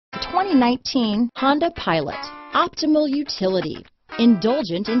2019 Honda Pilot. Optimal utility,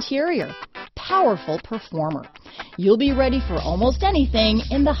 indulgent interior, powerful performer. You'll be ready for almost anything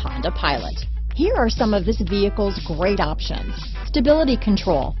in the Honda Pilot. Here are some of this vehicle's great options: stability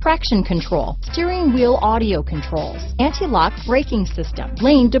control, traction control, steering wheel audio controls, anti-lock braking system,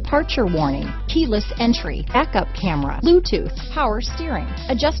 lane departure warning, keyless entry, backup camera, Bluetooth, power steering,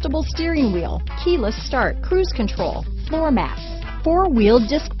 adjustable steering wheel, keyless start, cruise control, floor mats, four-wheel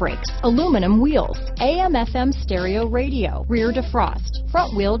disc brakes, aluminum wheels, AM/FM stereo radio, rear defrost,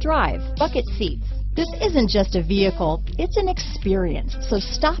 front-wheel drive, bucket seats. This isn't just a vehicle, it's an experience, so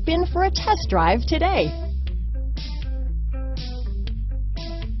stop in for a test drive today.